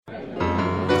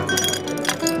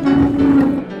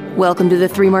Welcome to the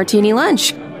Three Martini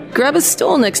Lunch. Grab a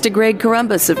stool next to Greg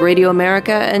Columbus of Radio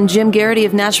America and Jim Garrity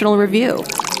of National Review.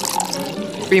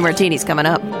 Three Martinis coming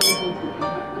up.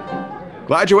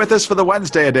 Glad you're with us for the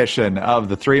Wednesday edition of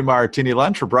the Three Martini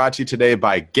Lunch. We're brought to you today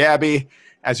by Gabby.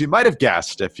 As you might have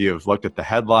guessed, if you've looked at the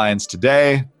headlines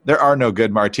today, there are no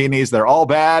good martinis. They're all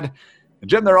bad. And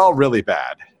Jim, they're all really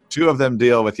bad. Two of them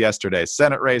deal with yesterday's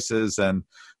Senate races, and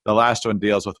the last one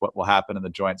deals with what will happen in the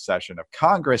joint session of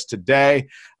Congress today.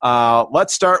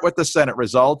 Let's start with the Senate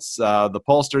results. The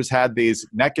pollsters had these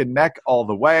neck and neck all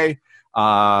the way.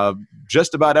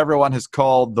 Just about everyone has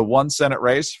called the one Senate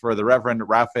race for the Reverend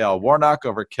Raphael Warnock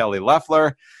over Kelly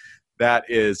Loeffler. That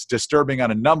is disturbing on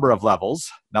a number of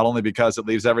levels, not only because it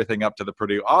leaves everything up to the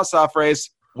Perdue-Ossoff race,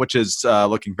 which is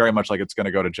looking very much like it's going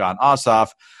to go to John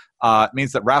Ossoff. It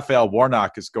means that Raphael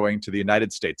Warnock is going to the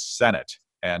United States Senate.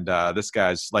 And this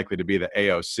guy's likely to be the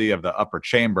AOC of the upper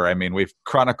chamber. I mean, we've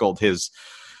chronicled his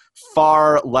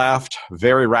far left,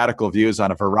 very radical views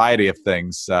on a variety of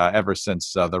things ever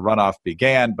since the runoff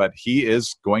began. But he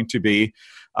is going to be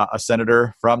a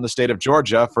senator from the state of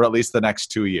Georgia for at least the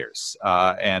next 2 years.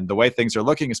 And the way things are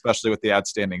looking, especially with the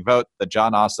outstanding vote, that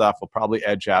John Ossoff will probably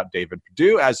edge out David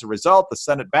Perdue. As a result, the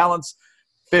Senate balance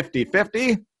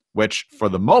 50-50, which for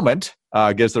the moment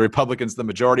gives the Republicans the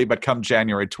majority. But come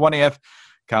January 20th,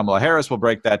 Kamala Harris will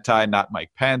break that tie, not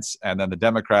Mike Pence, and then the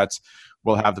Democrats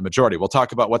will have the majority. We'll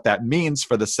talk about what that means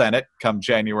for the Senate come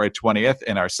January 20th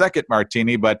in our second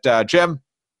martini. But Jim,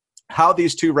 how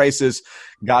these two races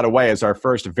got away is our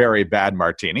first very bad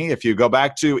martini. If you go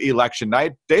back to election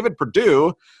night, David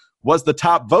Perdue was the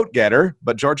top vote getter,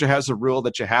 but Georgia has a rule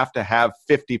that you have to have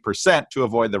 50% to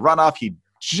avoid the runoff. He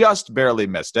just barely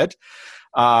missed it.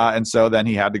 And so then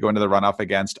he had to go into the runoff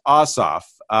against Ossoff.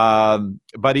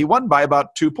 But he won by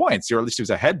about 2 points, or at least he was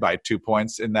ahead by 2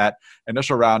 points in that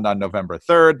initial round on November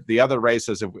 3rd. The other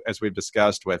races, as we've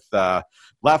discussed with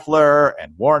Loeffler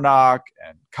and Warnock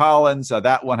and Collins,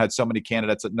 that one had so many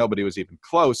candidates that nobody was even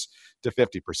close to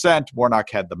 50%. Warnock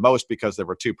had the most because there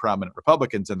were two prominent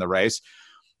Republicans in the race.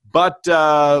 But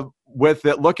with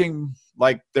it looking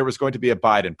like there was going to be a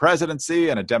Biden presidency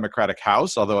and a Democratic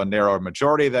House, although a narrower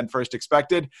majority than first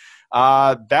expected,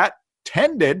 that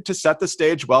tended to set the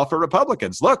stage well for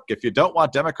Republicans. Look, if you don't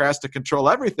want Democrats to control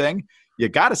everything, you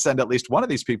got to send at least one of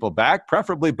these people back,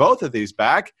 preferably both of these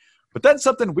back. But then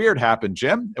something weird happened,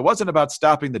 Jim. It wasn't about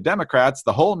stopping the Democrats.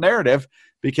 The whole narrative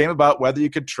became about whether you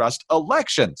could trust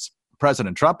elections.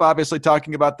 President Trump obviously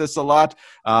talking about this a lot,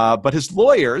 but his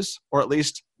lawyers, or at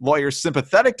least lawyers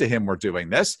sympathetic to him, were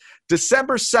doing this.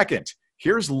 December 2nd,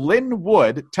 here's Lynn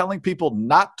Wood telling people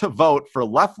not to vote for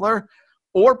Loeffler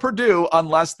or Perdue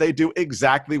unless they do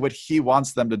exactly what he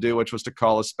wants them to do, which was to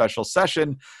call a special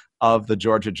session of the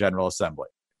Georgia General Assembly.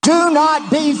 Do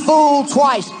not be fooled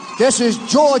twice. This is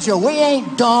Georgia. We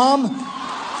ain't dumb.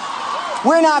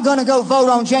 We're not going to go vote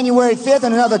on January 5th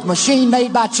in another machine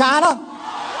made by China.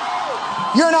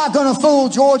 You're not going to fool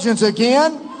Georgians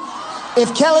again.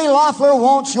 If Kelly Loeffler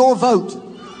wants your vote,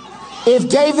 if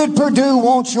David Perdue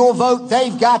wants your vote,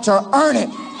 they've got to earn it.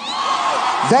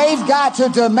 They've got to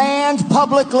demand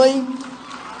publicly,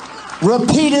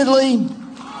 repeatedly,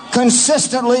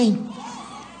 consistently,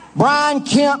 Brian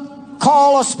Kemp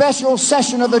call a special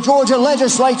session of the Georgia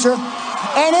legislature.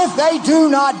 And if they do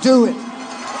not do it,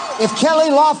 if Kelly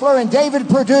Loeffler and David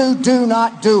Perdue do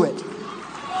not do it,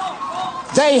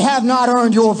 they have not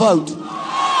earned your vote.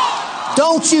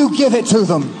 Don't you give it to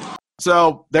them.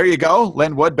 So there you go.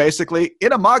 Lynn Wood basically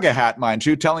in a MAGA hat, mind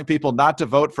you, telling people not to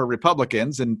vote for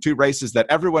Republicans in two races that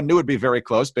everyone knew would be very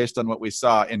close based on what we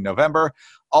saw in November.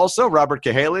 Also, Robert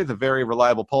Cahaly, the very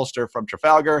reliable pollster from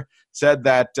Trafalgar, said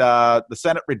that the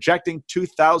Senate rejecting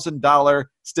 $2,000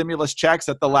 stimulus checks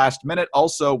at the last minute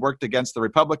also worked against the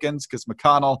Republicans because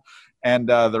McConnell and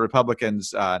the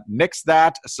Republicans nixed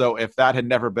that. So if that had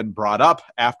never been brought up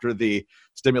after the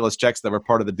stimulus checks that were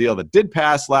part of the deal that did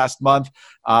pass last month,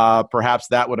 perhaps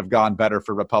that would have gone better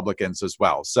for Republicans as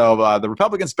well. So the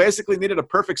Republicans basically needed a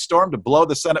perfect storm to blow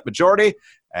the Senate majority,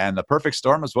 and the perfect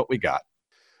storm is what we got.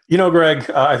 You know, Greg,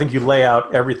 I think you lay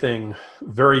out everything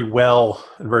very well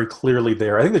and very clearly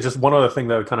there. I think there's just one other thing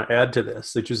that I would kind of add to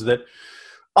this, which is that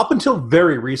up until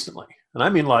very recently, and I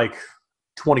mean like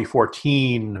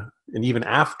 2014 and even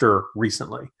after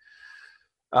recently,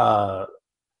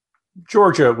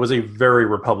 Georgia was a very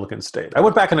Republican state. I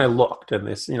went back and I looked, and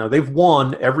this, they've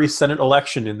won every Senate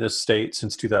election in this state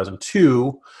since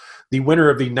 2002. The winner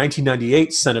of the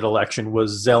 1998 Senate election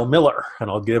was Zell Miller, and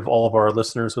I'll give all of our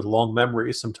listeners with long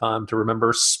memories some time to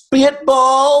remember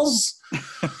Spitballs,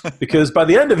 because by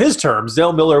the end of his term,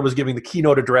 Zell Miller was giving the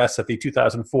keynote address at the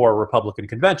 2004 Republican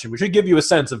convention, which should give you a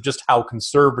sense of just how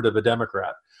conservative a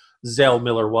Democrat Zell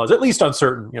Miller was, at least on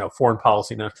certain, foreign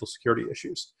policy, national security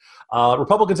issues.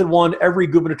 Republicans had won every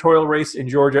gubernatorial race in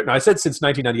Georgia. And I said since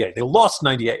 1998. They lost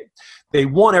 98. They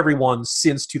won every one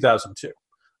since 2002.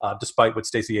 Despite what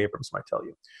Stacey Abrams might tell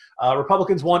you.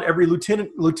 Republicans won every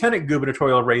lieutenant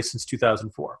gubernatorial race since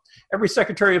 2004, every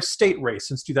Secretary of State race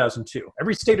since 2002,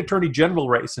 every state attorney general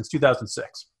race since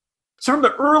 2006. So from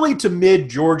the early to mid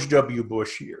George W.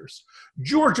 Bush years,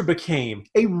 Georgia became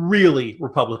a really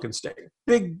Republican state.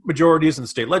 Big majorities in the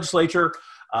state legislature.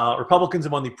 Republicans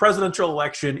have won the presidential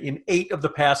election in 8 of the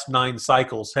past 9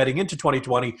 cycles heading into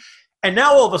 2020. And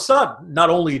now all of a sudden,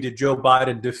 not only did Joe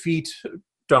Biden defeat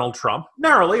Donald Trump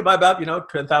narrowly by about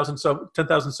 10,000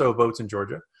 so votes in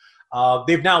Georgia,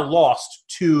 they've now lost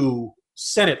 2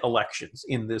 Senate elections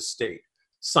in this state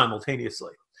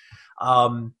simultaneously.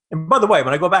 And by the way,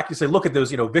 when I go back and say, look at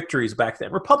those victories back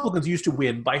then, Republicans used to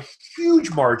win by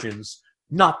huge margins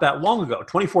not that long ago.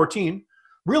 2014,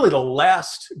 really the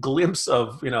last glimpse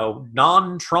of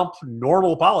non-Trump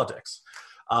normal politics.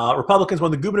 Republicans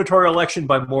won the gubernatorial election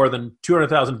by more than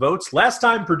 200,000 votes. Last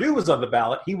time Perdue was on the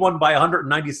ballot, he won by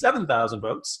 197,000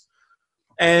 votes.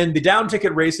 And the down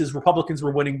ticket races, Republicans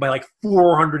were winning by like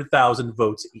 400,000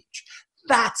 votes each.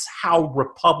 That's how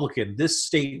Republican this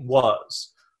state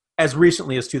was as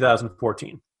recently as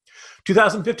 2014.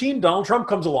 2015, Donald Trump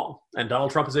comes along, and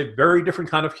Donald Trump is a very different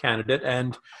kind of candidate.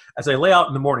 And as I lay out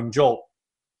in the Morning Jolt,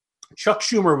 Chuck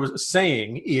Schumer was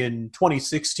saying in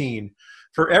 2016,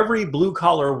 for every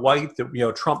blue-collar white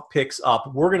that Trump picks up,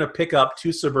 we're going to pick up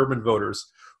 2 suburban voters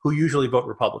who usually vote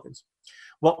Republicans.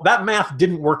 Well, that math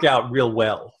didn't work out real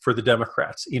well for the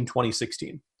Democrats in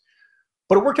 2016.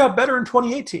 But it worked out better in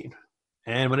 2018.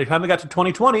 And when it finally got to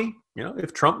 2020,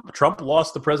 if Trump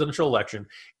lost the presidential election,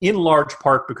 in large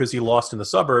part because he lost in the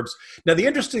suburbs. Now, the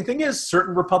interesting thing is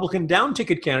certain Republican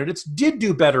down-ticket candidates did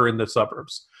do better in the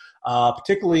suburbs.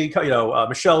 Particularly,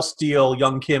 Michelle Steele,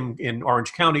 Young Kim in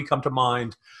Orange County come to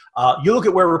mind. You look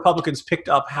at where Republicans picked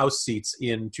up House seats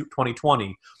in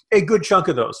 2020. A good chunk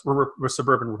of those were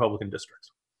suburban Republican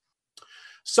districts.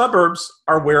 Suburbs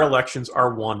are where elections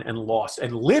are won and lost.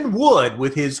 And Lin Wood,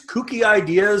 with his kooky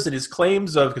ideas and his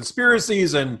claims of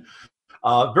conspiracies and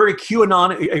very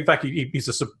QAnon, in fact,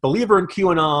 he's a believer in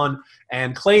QAnon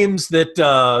and claims that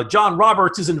John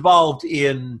Roberts is involved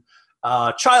in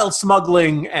child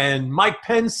smuggling, and Mike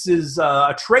Pence is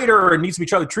a traitor and needs to be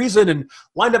charged with treason and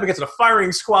lined up against a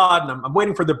firing squad, and I'm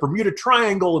waiting for the Bermuda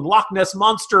Triangle and Loch Ness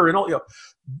Monster and all.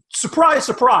 Surprise,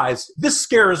 surprise! This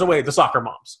scares away the soccer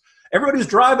moms. Everybody who's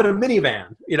driving a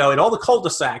minivan, in all the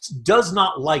cul-de-sacs does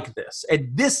not like this, and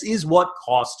this is what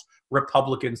cost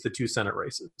Republicans the 2 Senate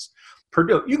races.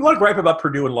 Perdue, you want to gripe about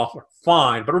Perdue and Loeffler,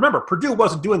 fine, but remember, Perdue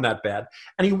wasn't doing that bad,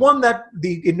 and he won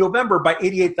in November by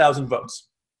 88,000 votes.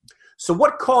 So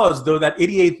what caused, though, that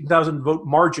 88,000 vote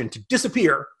margin to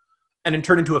disappear and then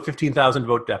turn into a 15,000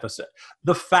 vote deficit?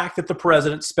 The fact that the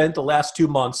president spent the last 2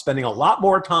 months spending a lot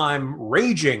more time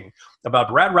raging about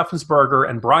Brad Raffensperger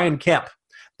and Brian Kemp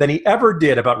than he ever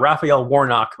did about Raphael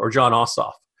Warnock or John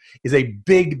Ossoff is a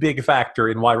big, big factor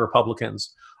in why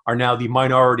Republicans are now the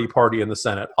minority party in the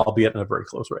Senate, albeit in a very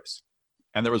close race.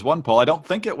 And there was one poll, I don't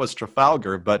think it was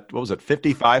Trafalgar, but what was it,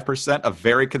 55% of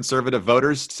very conservative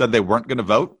voters said they weren't going to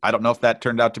vote. I don't know if that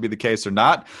turned out to be the case or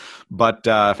not, but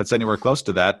if it's anywhere close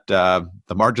to that,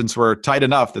 the margins were tight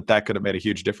enough that could have made a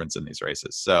huge difference in these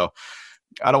races. So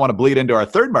I don't want to bleed into our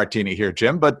third martini here,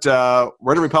 Jim, but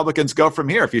where do Republicans go from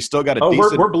here? If you still got a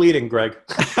decent... we're bleeding, Greg.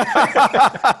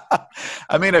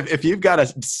 I mean, if you've got a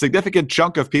significant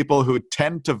chunk of people who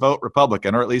tend to vote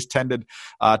Republican, or at least tended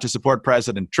to support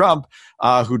President Trump,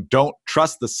 who don't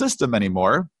trust the system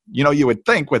anymore, you would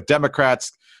think with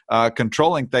Democrats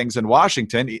controlling things in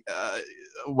Washington,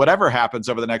 whatever happens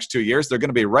over the next 2 years, they're going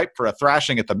to be ripe for a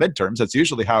thrashing at the midterms. That's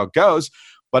usually how it goes.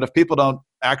 But if people don't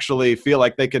actually feel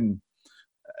like they can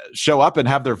show up and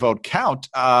have their vote count,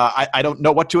 I don't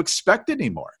know what to expect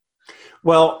anymore.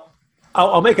 Well,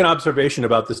 I'll make an observation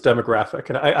about this demographic.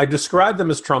 And I describe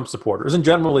them as Trump supporters, and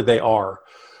generally they are.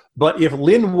 But if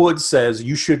Lin Wood says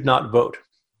you should not vote,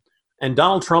 and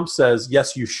Donald Trump says,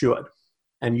 yes, you should,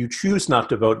 and you choose not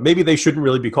to vote, maybe they shouldn't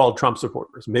really be called Trump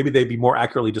supporters. Maybe they'd be more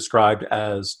accurately described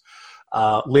as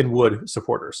Lin Wood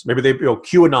supporters. Maybe they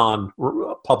QAnon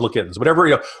Republicans,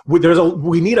 whatever.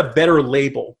 We need a better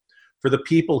label for the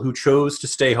people who chose to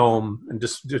stay home and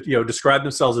just describe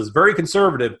themselves as very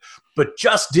conservative, but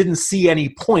just didn't see any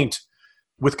point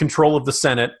with control of the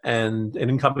Senate and an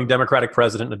incoming Democratic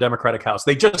president and a Democratic House.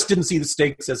 They just didn't see the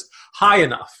stakes as high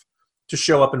enough to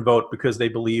show up and vote because they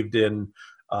believed in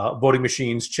voting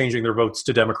machines changing their votes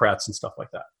to Democrats and stuff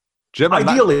like that. Jim,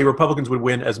 ideally, Republicans would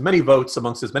win as many votes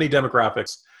amongst as many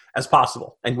demographics as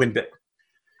possible and win big.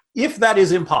 If that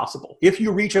is impossible, if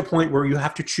you reach a point where you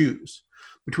have to choose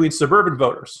between suburban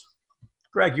voters,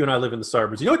 Greg, you and I live in the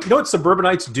suburbs. You know what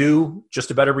suburbanites do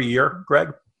just about every year, Greg?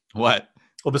 What?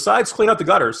 Well, besides clean out the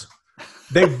gutters,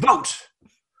 they vote.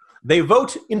 They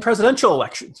vote in presidential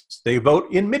elections. They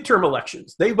vote in midterm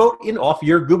elections. They vote in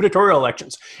off-year gubernatorial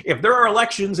elections. If there are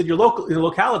elections in your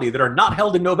locality that are not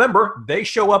held in November, they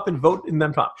show up and vote in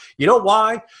them time. You know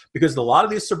why? Because a lot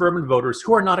of these suburban voters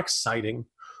who are not exciting,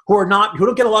 who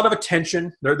don't get a lot of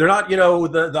attention, they're not,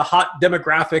 the hot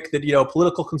demographic that,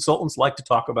 political consultants like to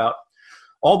talk about.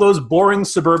 All those boring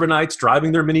suburbanites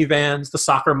driving their minivans, the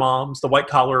soccer moms, the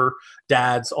white-collar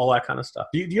dads, all that kind of stuff.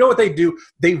 Do you know what they do?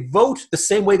 They vote the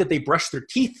same way that they brush their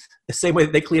teeth, the same way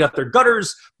that they clean out their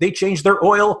gutters, they change their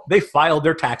oil, they file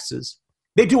their taxes.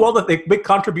 They do they make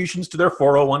contributions to their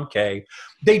 401k.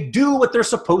 They do what they're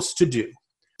supposed to do.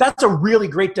 That's a really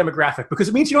great demographic because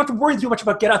it means you don't have to worry too much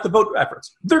about get out the vote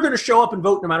efforts. They're going to show up and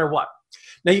vote no matter what.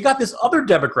 Now, you got this other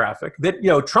demographic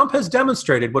that, Trump has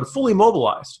demonstrated when fully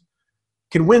mobilized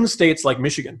can win states like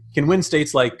Michigan, can win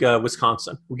states like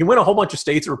Wisconsin. We can win a whole bunch of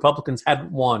states that Republicans hadn't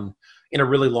won in a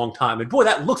really long time. And boy,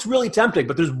 that looks really tempting,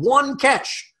 but there's one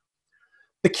catch.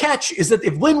 The catch is that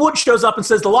if Lynn Wood shows up and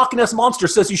says the Loch Ness Monster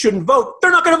says you shouldn't vote,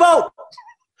 they're not going to vote.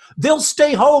 They'll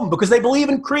stay home because they believe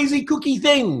in crazy, kooky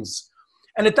things.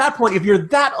 And at that point, if you're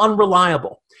that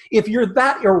unreliable, if you're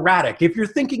that erratic, if your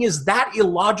thinking is that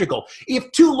illogical, if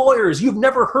two lawyers you've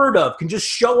never heard of can just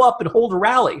show up and hold a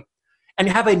rally, and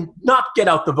have a not get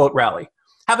out the vote rally,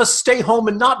 have a stay home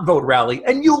and not vote rally,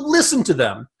 and you listen to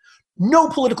them, no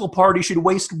political party should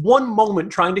waste one moment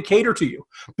trying to cater to you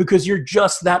because you're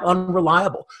just that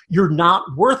unreliable. You're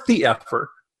not worth the effort,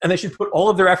 and they should put all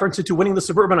of their efforts into winning the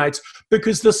suburbanites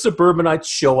because the suburbanites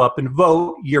show up and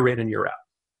vote year in and year out.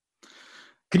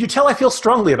 Can you tell I feel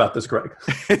strongly about this, Greg?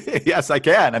 Yes, I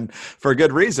can, and for a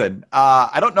good reason.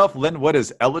 I don't know if Lynn Wood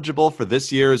is eligible for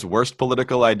this year's Worst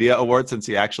Political Idea Award since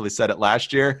he actually said it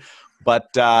last year, but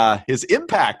his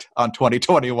impact on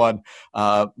 2021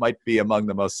 might be among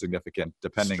the most significant,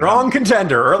 depending Strong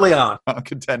contender early on.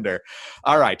 Contender.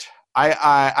 All right.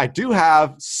 I do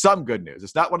have some good news.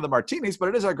 It's not one of the martinis, but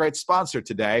it is our great sponsor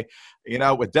today.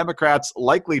 With Democrats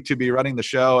likely to be running the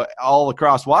show all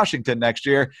across Washington next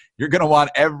year, you're going to want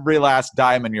every last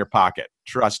dime in your pocket.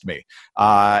 Trust me.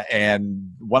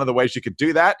 And one of the ways you could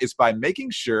do that is by making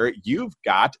sure you've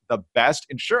got the best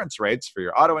insurance rates for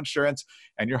your auto insurance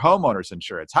and your homeowner's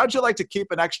insurance. How'd you like to keep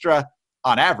an extra,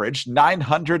 on average,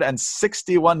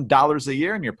 $961 a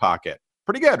year in your pocket?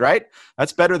 Pretty good, right?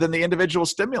 That's better than the individual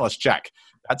stimulus check.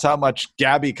 That's how much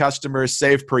Gabby customers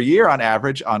save per year on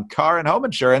average on car and home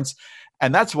insurance.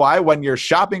 And that's why when you're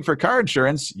shopping for car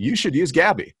insurance, you should use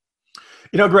Gabby.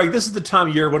 Greg, this is the time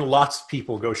of year when lots of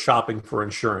people go shopping for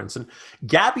insurance. And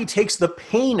Gabby takes the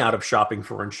pain out of shopping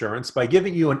for insurance by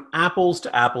giving you an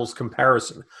apples-to-apples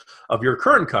comparison of your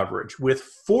current coverage with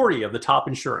 40 of the top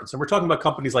insurance. And we're talking about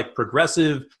companies like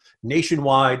Progressive,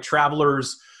 Nationwide,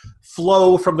 Travelers,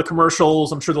 Flow from the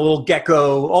commercials, I'm sure the little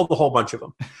gecko, the whole bunch of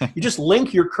them. You just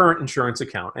link your current insurance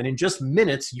account, and in just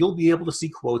minutes, you'll be able to see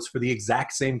quotes for the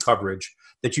exact same coverage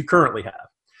that you currently have.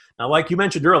 Now, like you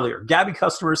mentioned earlier, Gabby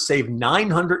customers save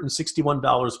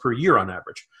 $961 per year on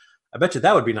average. I bet you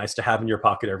that would be nice to have in your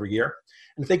pocket every year.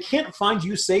 And if they can't find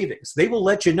you savings, they will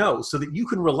let you know so that you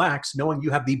can relax knowing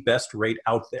you have the best rate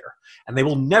out there. And they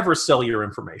will never sell your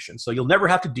information, so you'll never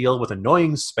have to deal with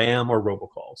annoying spam or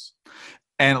robocalls.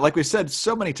 And like we said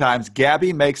so many times,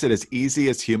 Gabby makes it as easy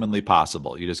as humanly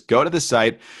possible. You just go to the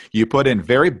site, you put in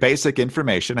very basic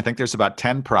information. I think there's about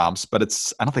 10 prompts, but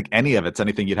I don't think any of it's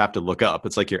anything you'd have to look up.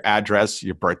 It's like your address,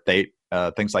 your birth date,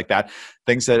 things like that.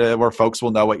 Things that where folks will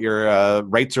know what your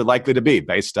rates are likely to be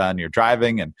based on your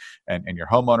driving and your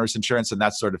homeowner's insurance and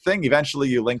that sort of thing. Eventually,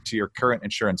 you link to your current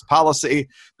insurance policy.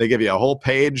 They give you a whole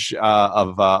page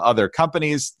of other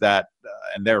companies that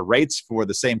and their rates for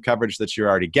the same coverage that you're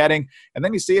already getting. And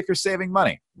then you see if you're saving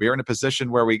money. We're in a position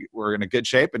where we're in a good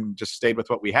shape and just stayed with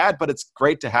what we had, but it's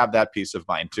great to have that peace of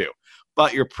mind too.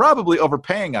 But you're probably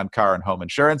overpaying on car and home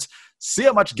insurance. See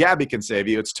how much Gabby can save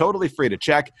you. It's totally free to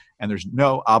check, and there's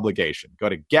no obligation. Go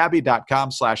to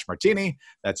Gabby.com/martini.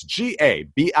 That's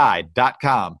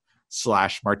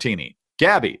GABI.com/martini.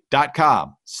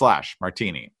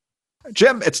 Gabby.com/martini.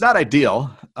 Jim, it's not ideal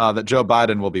that Joe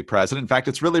Biden will be president. In fact,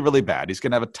 it's really, really bad. He's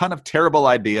going to have a ton of terrible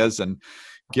ideas, and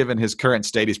given his current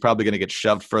state, he's probably going to get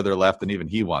shoved further left than even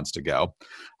he wants to go.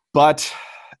 But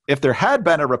if there had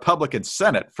been a Republican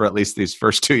Senate for at least these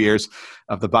first 2 years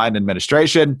of the Biden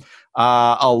administration,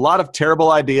 a lot of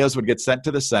terrible ideas would get sent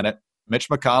to the Senate. Mitch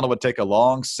McConnell would take a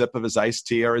long sip of his iced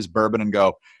tea or his bourbon and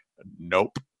go,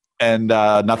 nope. And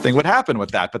nothing would happen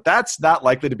with that. But that's not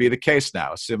likely to be the case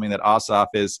now, assuming that Ossoff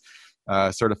is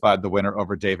certified the winner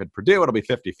over David Perdue. It'll be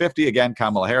 50-50. Again,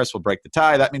 Kamala Harris will break the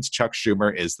tie. That means Chuck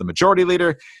Schumer is the majority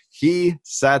leader. He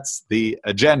sets the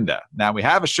agenda. Now, we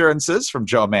have assurances from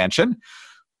Joe Manchin.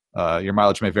 Your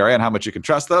mileage may vary on how much you can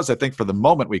trust those. I think for the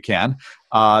moment we can,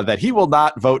 that he will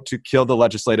not vote to kill the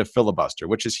legislative filibuster,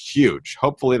 which is huge.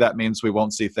 Hopefully that means we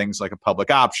won't see things like a public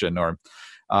option or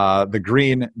the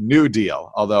Green New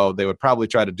Deal, although they would probably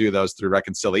try to do those through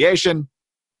reconciliation.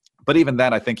 But even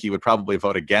then, I think he would probably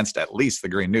vote against at least the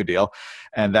Green New Deal,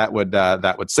 and that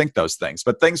would sink those things.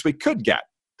 But things we could get.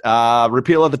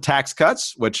 Repeal of the tax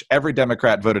cuts, which every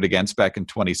Democrat voted against back in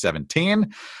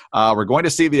 2017. We're going to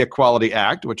see the Equality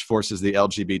Act, which forces the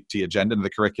LGBT agenda into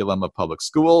the curriculum of public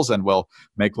schools and will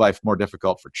make life more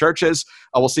difficult for churches.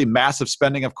 We'll see massive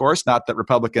spending, of course, not that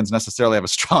Republicans necessarily have a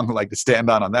strong leg to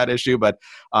stand on that issue, but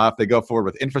if they go forward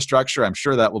with infrastructure, I'm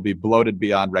sure that will be bloated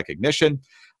beyond recognition.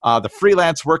 The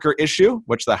freelance worker issue,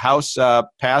 which the House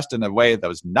passed in a way that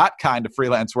was not kind to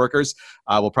freelance workers,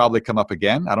 will probably come up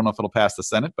again. I don't know if it'll pass the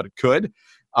Senate, but it could.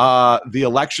 The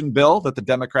election bill that the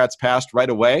Democrats passed right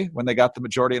away when they got the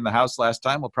majority in the House last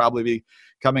time will probably be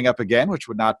coming up again, which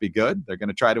would not be good. They're going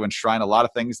to try to enshrine a lot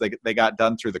of things they got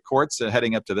done through the courts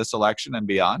heading up to this election and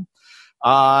beyond.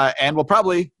 And this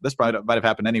probably might have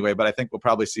happened anyway, but I think we'll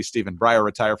probably see Stephen Breyer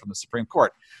retire from the Supreme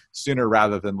Court sooner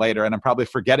rather than later. And I'm probably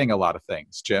forgetting a lot of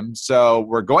things, Jim. So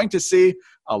we're going to see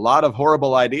a lot of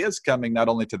horrible ideas coming not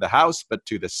only to the House, but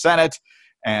to the Senate.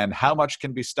 And how much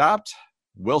can be stopped?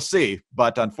 We'll see.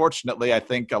 But unfortunately, I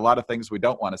think a lot of things we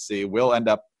don't want to see will end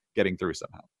up getting through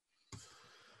somehow.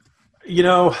 You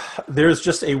know, there's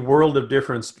just a world of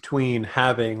difference between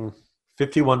having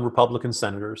 51 Republican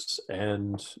senators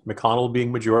and McConnell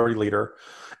being majority leader,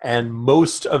 and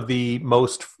most of the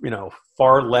most,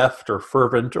 far left or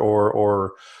fervent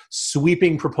or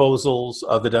sweeping proposals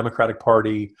of the Democratic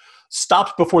Party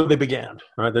stopped before they began.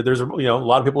 Right? There's a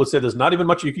lot of people would say there's not even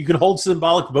much, you can hold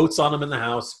symbolic votes on them in the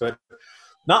House, but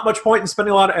not much point in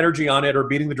spending a lot of energy on it or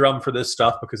beating the drum for this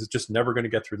stuff because it's just never going to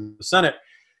get through the Senate.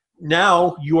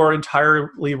 Now you are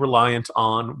entirely reliant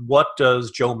on what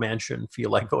does Joe Manchin feel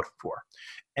like voting for.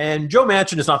 And Joe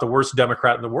Manchin is not the worst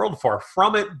Democrat in the world, far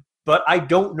from it, but I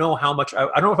don't know how much, I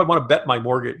don't know if I want to bet my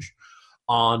mortgage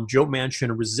on Joe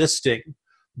Manchin resisting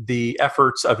the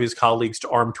efforts of his colleagues to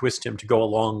arm twist him to go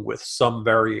along with some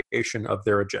variation of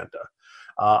their agenda.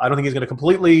 I don't think he's going to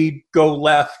completely go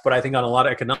left, but I think on a lot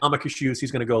of economic issues,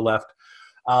 he's going to go left.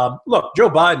 Look, Joe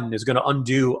Biden is going to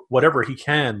undo whatever he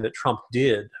can that Trump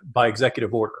did by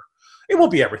executive order. It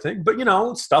won't be everything, but,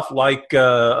 stuff like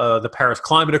the Paris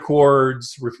Climate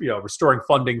Accords, restoring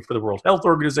funding for the World Health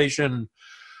Organization,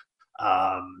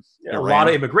 a lot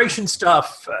of immigration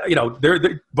stuff. Biden's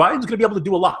going to be able to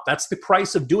do a lot. That's the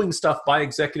price of doing stuff by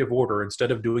executive order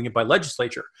instead of doing it by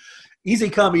legislature. Easy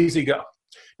come, easy go.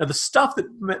 Now, the stuff that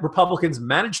Republicans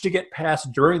managed to get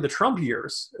passed during the Trump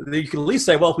years, you can at least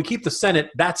say, well, if we keep the Senate,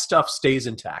 that stuff stays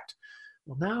intact.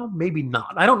 Well, now maybe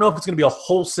not. I don't know if it's going to be a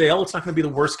wholesale. It's not going to be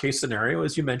the worst case scenario.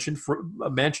 As you mentioned,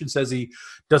 Manchin says he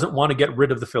doesn't want to get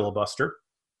rid of the filibuster.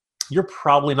 You're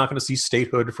probably not going to see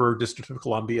statehood for District of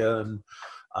Columbia and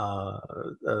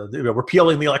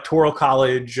repealing the Electoral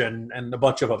College and a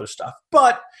bunch of other stuff.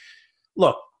 But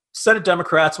look, Senate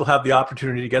Democrats will have the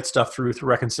opportunity to get stuff through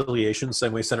reconciliation, the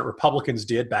same way Senate Republicans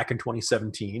did back in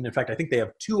 2017. In fact, I think they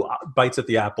have 2 bites at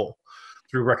the apple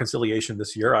through reconciliation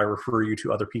this year. I refer you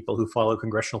to other people who follow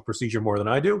congressional procedure more than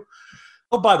I do.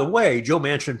 Oh, by the way, Joe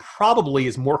Manchin probably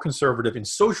is more conservative in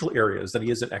social areas than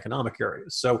he is in economic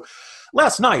areas. So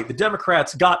last night, the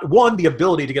Democrats got, the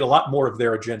ability to get a lot more of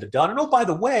their agenda done. And oh, by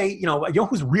the way, you know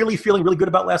who's really feeling really good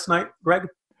about last night, Greg?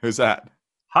 Who's that?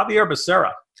 Javier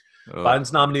Becerra.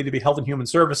 Biden's nominee to be Health and Human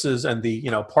Services, and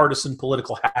the partisan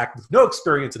political hack with no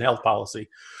experience in health policy,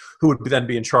 who would then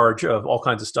be in charge of all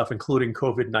kinds of stuff, including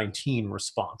COVID-19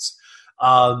 response.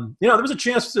 There was a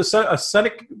chance a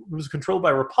Senate was controlled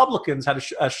by Republicans had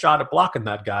a shot at blocking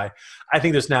that guy. I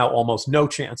think there's now almost no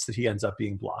chance that he ends up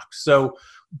being blocked. So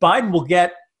Biden will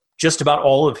get just about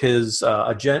all of his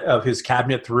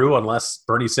cabinet through, unless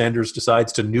Bernie Sanders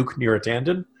decides to nuke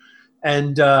Neera-Tanden.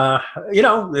 And,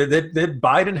 that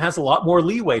Biden has a lot more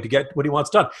leeway to get what he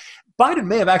wants done. Biden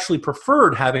may have actually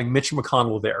preferred having Mitch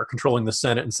McConnell there controlling the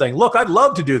Senate and saying, look, I'd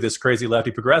love to do this crazy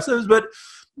lefty progressives, but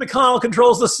McConnell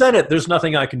controls the Senate. There's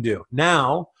nothing I can do.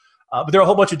 Now, but there are a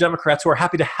whole bunch of Democrats who are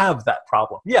happy to have that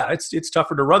problem. Yeah, it's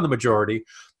tougher to run the majority,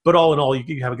 but all in all,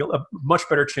 you have a much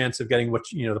better chance of getting what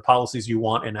the policies you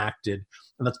want enacted,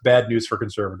 and that's bad news for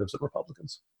conservatives and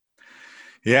Republicans.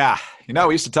 Yeah,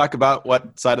 we used to talk about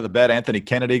what side of the bed Anthony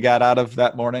Kennedy got out of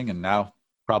that morning, and now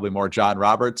probably more John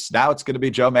Roberts. Now it's going to be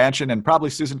Joe Manchin and probably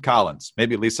Susan Collins,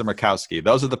 maybe Lisa Murkowski.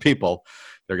 Those are the people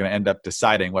that are going to end up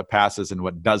deciding what passes and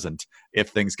what doesn't if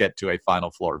things get to a final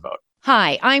floor vote.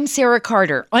 Hi, I'm Sarah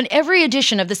Carter. On every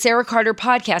edition of the Sarah Carter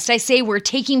podcast, I say we're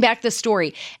taking back the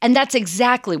story, and that's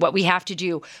exactly what we have to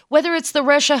do. Whether it's the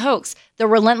Russia hoax, the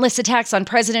relentless attacks on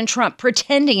President Trump,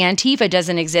 pretending Antifa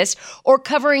doesn't exist, or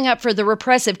covering up for the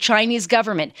repressive Chinese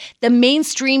government, the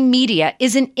mainstream media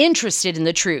isn't interested in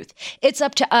the truth. It's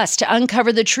up to us to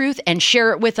uncover the truth and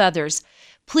share it with others.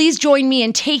 Please join me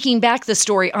in taking back the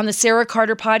story on the Sarah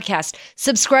Carter podcast.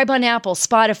 Subscribe on Apple,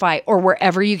 Spotify, or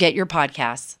wherever you get your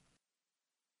podcasts.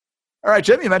 All right,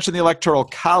 Jim, you mentioned the Electoral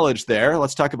College there.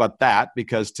 Let's talk about that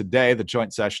because today the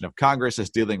joint session of Congress is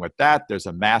dealing with that. There's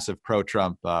a massive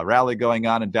pro-Trump rally going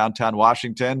on in downtown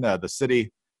Washington. The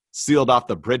city sealed off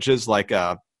the bridges like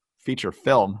a feature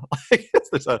film.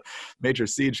 There's a major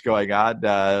siege going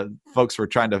on. Folks were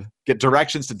trying to get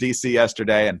directions to D.C.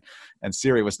 yesterday, and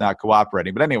Siri was not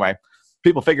cooperating. But anyway,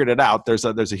 people figured it out. There's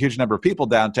a huge number of people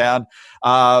downtown.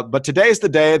 But today's the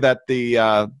day that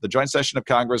the joint session of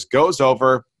Congress goes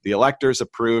over the electors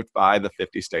approved by the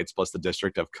 50 states plus the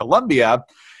District of Columbia.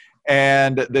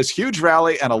 And this huge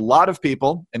rally and a lot of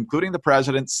people, including the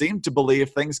president, seem to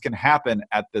believe things can happen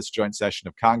at this joint session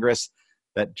of Congress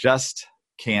that just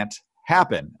can't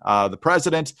happen. The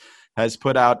president has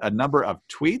put out a number of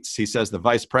tweets. He says the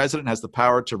vice president has the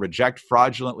power to reject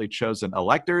fraudulently chosen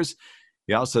electors.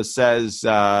 He also says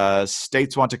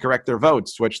states want to correct their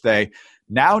votes, which they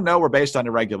now know were based on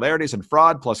irregularities and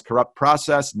fraud plus corrupt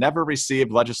process, never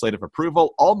received legislative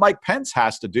approval. All Mike Pence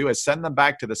has to do is send them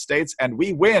back to the states and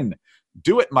we win.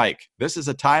 Do it, Mike. This is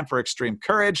a time for extreme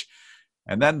courage.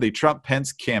 And then the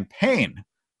Trump-Pence campaign,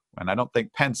 and I don't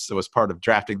think Pence was part of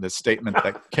drafting this statement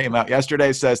that came out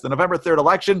yesterday, says the November 3rd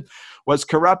election was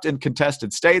corrupt in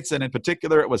contested states, and in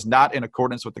particular, it was not in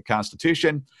accordance with the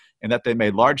Constitution, and that they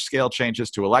made large-scale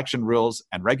changes to election rules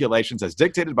and regulations as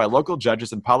dictated by local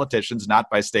judges and politicians, not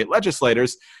by state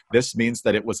legislators. This means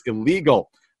that it was illegal.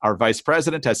 Our vice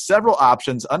president has several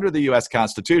options under the U.S.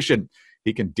 Constitution.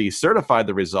 He can decertify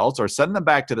the results or send them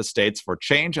back to the states for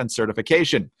change and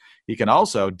certification. He can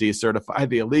also decertify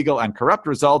the illegal and corrupt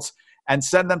results and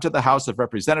send them to the House of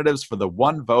Representatives for the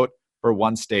one vote for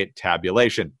one state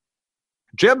tabulation.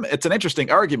 Jim, it's an interesting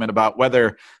argument about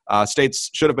whether states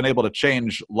should have been able to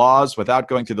change laws without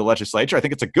going through the legislature. I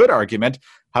think it's a good argument.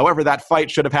 However, that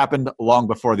fight should have happened long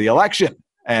before the election.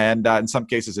 And in some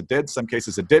cases it did, some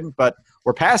cases it didn't. But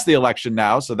we're past the election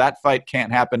now, so that fight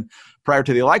can't happen prior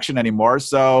to the election anymore.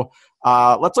 So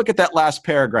let's look at that last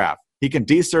paragraph. He can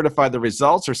decertify the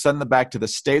results or send them back to the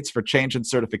states for change and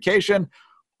certification,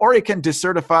 or he can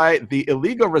decertify the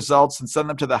illegal results and send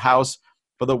them to the House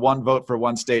for the one vote for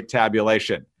one state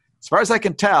tabulation. As far as I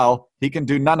can tell, he can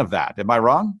do none of that. Am I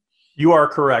wrong? You are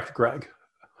correct, Greg.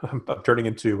 I'm turning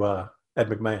into Ed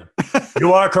McMahon.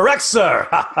 You are correct, sir.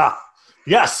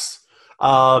 Yes.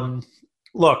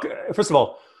 Look, first of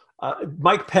all,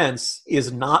 Mike Pence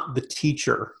is not the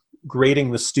teacher grading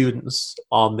the students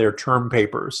on their term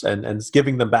papers and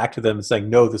giving them back to them and saying,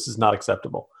 no, this is not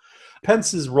acceptable.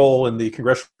 Pence's role in the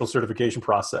congressional certification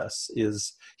process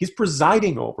is he's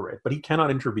presiding over it, but he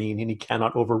cannot intervene and he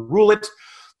cannot overrule it.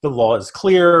 The law is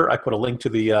clear. I put a link to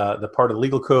the part of the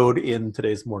legal code in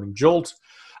today's Morning Jolt.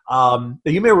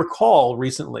 You may recall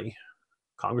recently,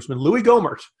 Congressman Louis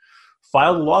Gohmert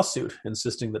filed a lawsuit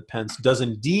insisting that Pence does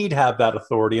indeed have that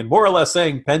authority and more or less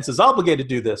saying Pence is obligated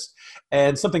to do this.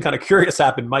 And something kind of curious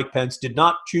happened. Mike Pence did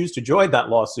not choose to join that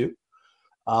lawsuit,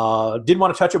 didn't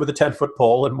want to touch it with a 10-foot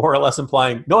pole and more or less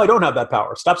implying, no, I don't have that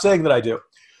power. Stop saying that I do.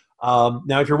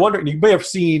 Now, if you're wondering, you may have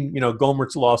seen,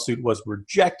 Gohmert's lawsuit was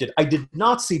rejected. I did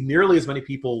not see nearly as many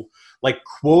people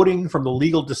quoting from the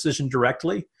legal decision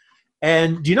directly.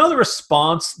 And do you know the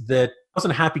response that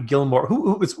wasn't Happy Gilmore,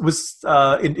 who was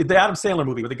in the Adam Sandler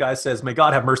movie where the guy says, may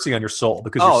God have mercy on your soul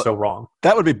because you're so wrong.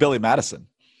 That would be Billy Madison.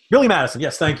 Billy Madison,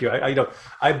 yes, thank you.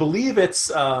 I believe it's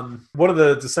one of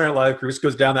the Saturday Night Live crews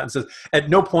goes down that and says, at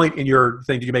no point in your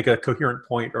thing did you make a coherent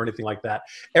point or anything like that.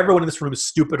 Everyone in this room is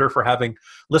stupider for having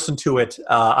listened to it.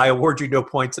 I award you no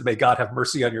points and may God have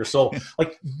mercy on your soul.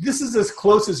 This is as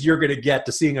close as you're going to get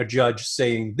to seeing a judge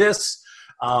saying this.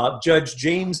 Judge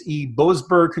James E.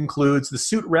 Boasberg concludes the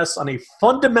suit rests on a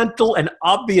fundamental and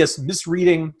obvious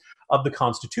misreading of the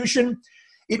Constitution.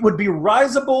 It would be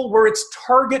risible were its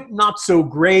target not so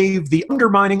grave, the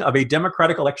undermining of a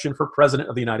democratic election for president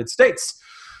of the United States.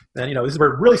 And, this is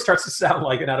where it really starts to sound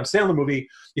like an Adam Sandler movie.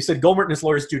 He said Gohmert and his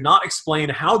lawyers do not explain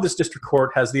how this district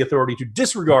court has the authority to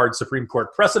disregard Supreme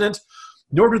Court precedent,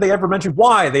 nor do they ever mention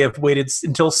why they have waited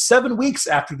until 7 weeks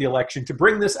after the election to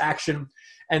bring this action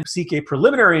and seek a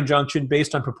preliminary injunction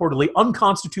based on purportedly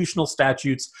unconstitutional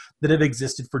statutes that have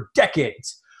existed for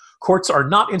decades. Courts are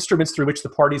not instruments through which the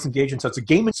parties engage in such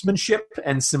gamesmanship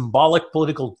and symbolic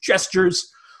political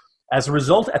gestures. As a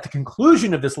result, at the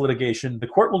conclusion of this litigation, the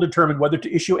court will determine whether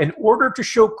to issue an order to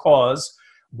show cause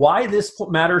why this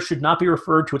matter should not be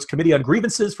referred to its Committee on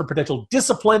Grievances for potential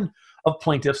discipline of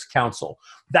plaintiffs' counsel.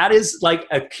 That is like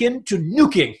akin to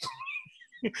nuking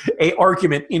a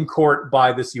argument in court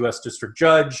by this U.S. district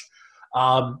judge.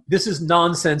 This is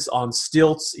nonsense on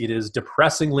stilts. It is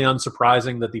depressingly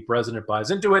unsurprising that the president buys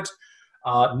into it.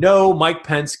 No, Mike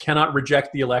Pence cannot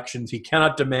reject the elections. He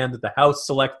cannot demand that the House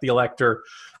select the elector.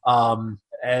 The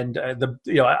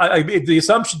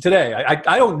assumption today,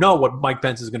 I don't know what Mike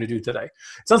Pence is going to do today.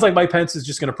 It sounds like Mike Pence is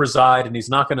just going to preside, and he's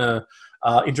not going to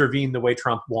intervene the way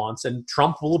Trump wants. And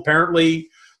Trump will apparently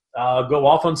go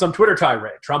off on some Twitter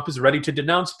tirade. Trump is ready to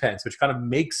denounce Pence, which kind of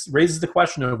raises the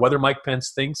question of whether Mike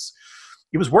Pence thinks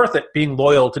it was worth it being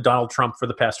loyal to Donald Trump for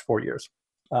the past 4 years.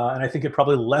 And I think it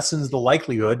probably lessens the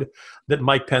likelihood that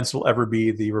Mike Pence will ever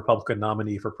be the Republican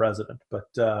nominee for president. But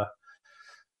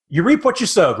you reap what you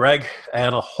sow, Greg,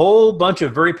 and a whole bunch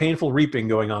of very painful reaping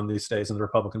going on these days in the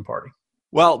Republican Party.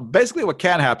 Well, basically what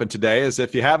can happen today is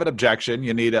if you have an objection,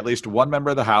 you need at least one member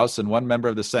of the House and one member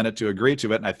of the Senate to agree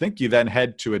to it. And I think you then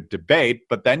head to a debate,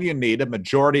 but then you need a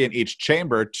majority in each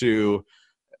chamber to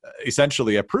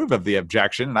essentially approve of the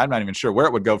objection. And I'm not even sure where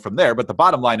it would go from there. But the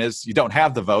bottom line is you don't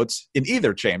have the votes in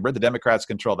either chamber. The Democrats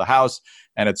control the House,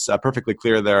 and it's perfectly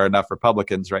clear there are enough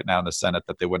Republicans right now in the Senate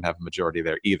that they wouldn't have a majority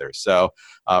there either. So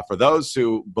for those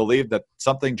who believe that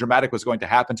something dramatic was going to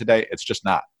happen today, it's just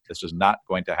not. It's just not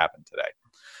going to happen today.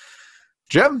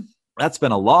 Jim, that's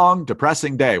been a long,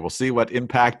 depressing day. We'll see what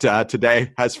impact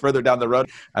today has further down the road.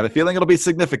 I have a feeling it'll be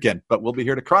significant, but we'll be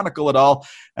here to chronicle it all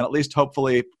and at least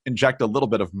hopefully inject a little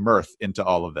bit of mirth into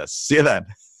all of this. See you then.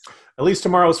 At least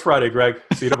tomorrow's Friday, Greg.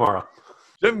 See you tomorrow.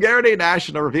 Jim Garrity,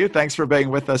 National Review. Thanks for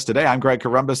being with us today. I'm Greg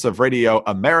Corombos of Radio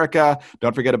America.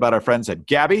 Don't forget about our friends at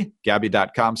Gabby,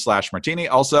 gabby.com/martini.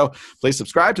 Also, please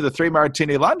subscribe to the 3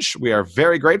 Martini Lunch. We are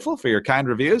very grateful for your kind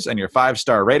reviews and your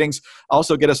 5-star ratings.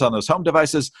 Also, get us on those home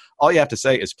devices. All you have to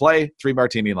say is play 3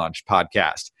 Martini Lunch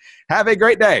podcast. Have a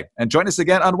great day and join us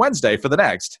again on Wednesday for the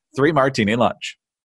next 3 Martini Lunch.